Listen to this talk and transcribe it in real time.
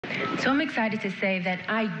So I'm excited to say that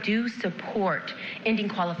I do support ending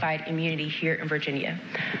qualified immunity here in Virginia.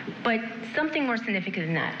 But something more significant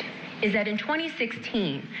than that is that in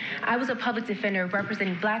 2016, I was a public defender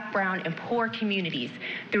representing Black, brown, and poor communities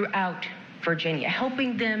throughout Virginia,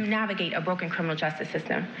 helping them navigate a broken criminal justice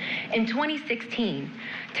system. In 2016,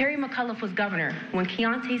 Terry McAuliffe was governor when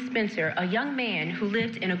Keontae Spencer, a young man who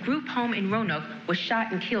lived in a group home in Roanoke, was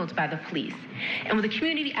shot and killed by the police. And when the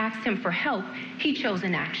community asked him for help, he chose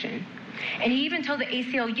inaction. And he even told the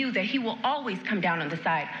ACLU that he will always come down on the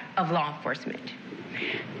side of law enforcement.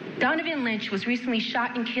 Donovan Lynch was recently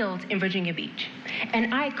shot and killed in Virginia Beach,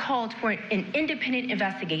 and I called for an independent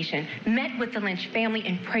investigation, met with the Lynch family,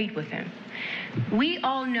 and prayed with him. We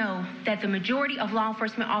all know that the majority of law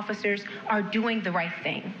enforcement officers are doing the right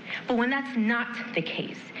thing, but when that's not the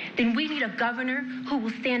case, then we need a governor who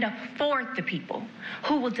will stand up for the people,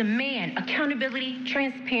 who will demand accountability,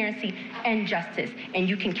 transparency, and justice, and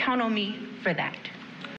you can count on me for that.